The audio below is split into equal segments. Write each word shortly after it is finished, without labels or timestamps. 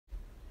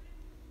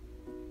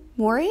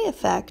Moiré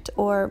effect,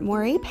 or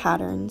Moiré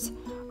patterns,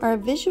 are a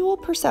visual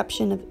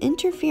perception of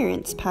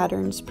interference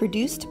patterns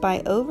produced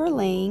by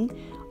overlaying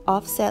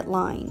offset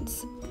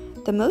lines.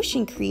 The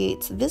motion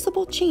creates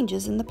visible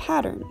changes in the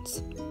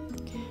patterns.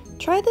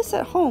 Try this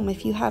at home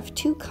if you have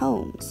two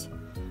combs.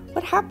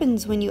 What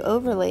happens when you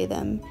overlay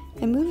them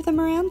and move them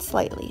around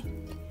slightly?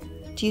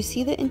 Do you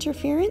see the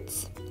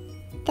interference?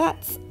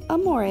 That's a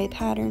Moiré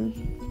pattern.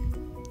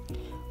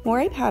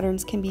 Moiré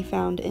patterns can be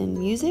found in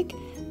music,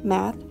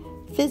 math,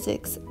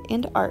 physics,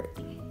 and art.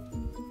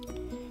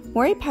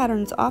 Moiré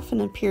patterns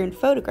often appear in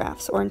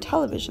photographs or in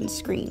television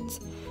screens.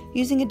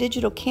 Using a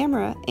digital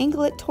camera,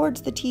 angle it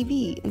towards the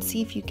TV and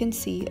see if you can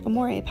see a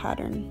Moiré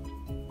pattern.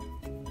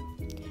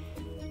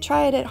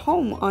 Try it at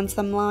home on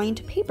some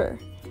lined paper.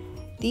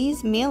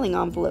 These mailing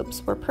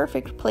envelopes were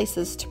perfect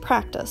places to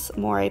practice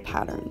Moiré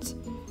patterns.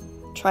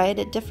 Try it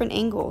at different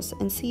angles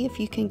and see if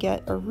you can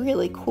get a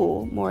really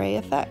cool Moiré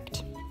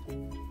effect.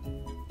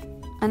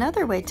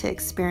 Another way to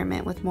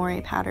experiment with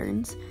Moiré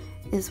patterns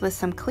is with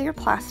some clear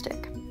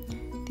plastic.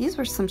 These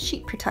were some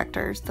sheet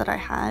protectors that I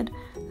had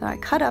that I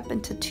cut up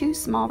into two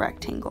small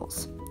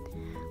rectangles.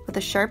 With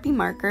a Sharpie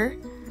marker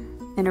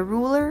and a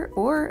ruler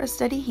or a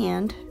steady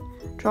hand,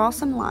 draw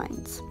some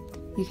lines.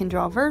 You can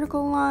draw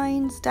vertical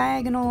lines,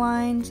 diagonal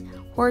lines,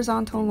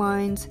 horizontal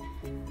lines,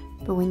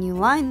 but when you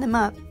line them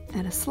up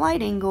at a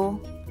slight angle,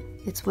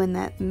 it's when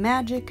that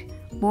magic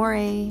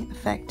Moiré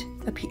effect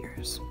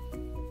appears.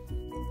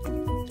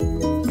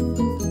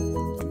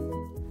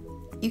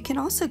 You can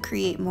also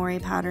create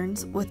Moiré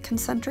patterns with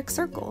concentric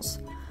circles.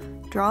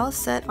 Draw a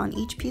set on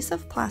each piece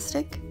of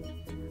plastic,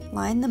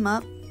 line them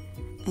up,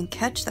 and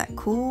catch that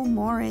cool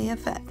Moiré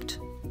effect.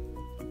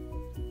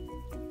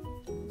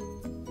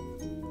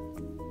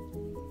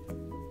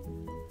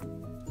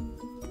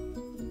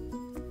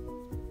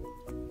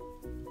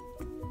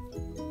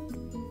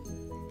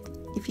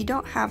 If you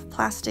don't have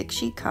plastic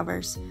sheet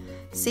covers,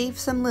 save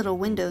some little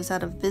windows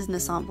out of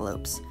business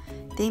envelopes.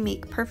 They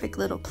make perfect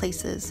little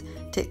places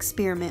to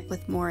experiment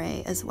with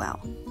Moiré as well.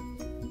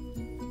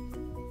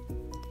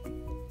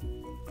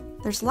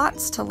 There's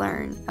lots to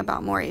learn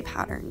about Moiré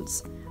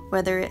patterns,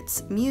 whether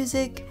it's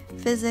music,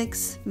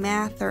 physics,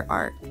 math, or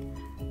art.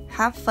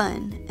 Have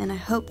fun, and I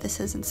hope this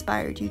has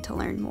inspired you to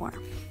learn more.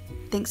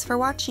 Thanks for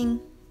watching.